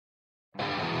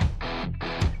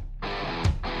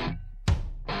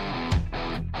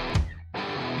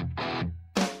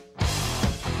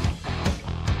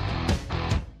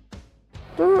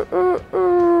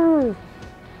Too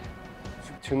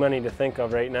many to think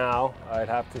of right now. I'd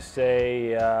have to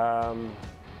say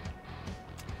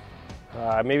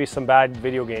maybe some bad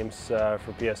video games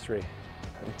for PS3.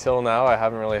 Until now, I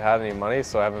haven't really had any money,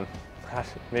 so I haven't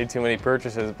made too many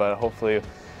purchases, but hopefully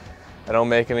I don't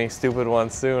make any stupid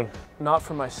ones soon. Not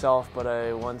for myself, but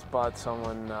I once bought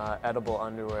someone edible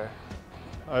underwear.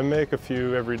 I make a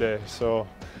few every day, so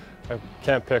I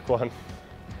can't pick one.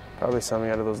 Probably something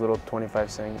out of those little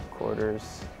 25-cent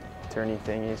quarters, tourney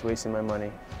thingies, wasting my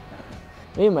money.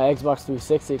 Maybe my Xbox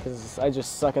 360, because I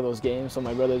just suck at those games, so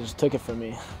my brother just took it from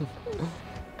me.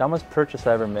 Dumbest purchase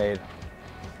I ever made.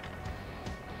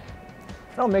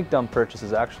 I don't make dumb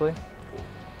purchases, actually.